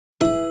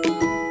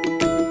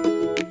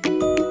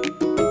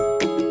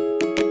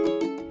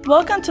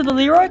Welcome to the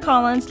Leroy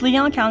Collins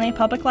Leon County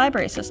Public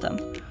Library System.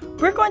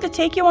 We're going to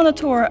take you on a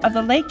tour of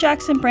the Lake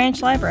Jackson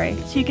Branch Library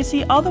so you can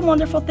see all the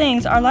wonderful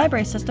things our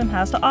library system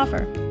has to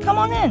offer. Come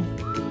on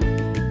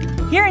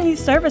in! Here in youth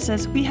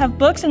services, we have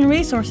books and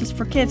resources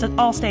for kids at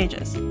all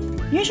stages.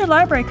 Use your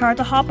library card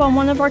to hop on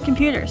one of our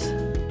computers.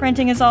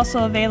 Printing is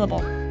also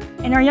available.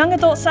 In our young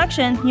adult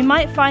section, you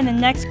might find the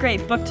next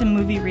great book to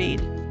movie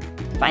read.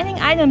 Finding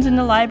items in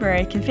the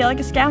library can feel like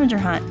a scavenger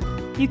hunt.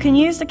 You can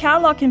use the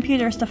catalog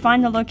computers to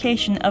find the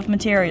location of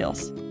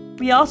materials.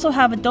 We also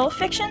have adult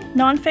fiction,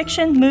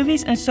 non-fiction,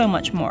 movies, and so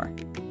much more.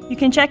 You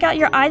can check out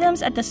your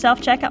items at the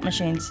self-checkout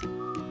machines.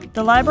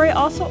 The library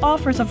also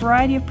offers a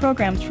variety of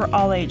programs for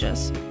all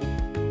ages.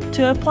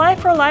 To apply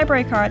for a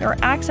library card or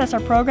access our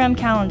program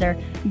calendar,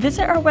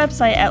 visit our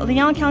website at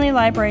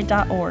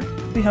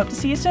leoncountylibrary.org. We hope to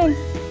see you soon.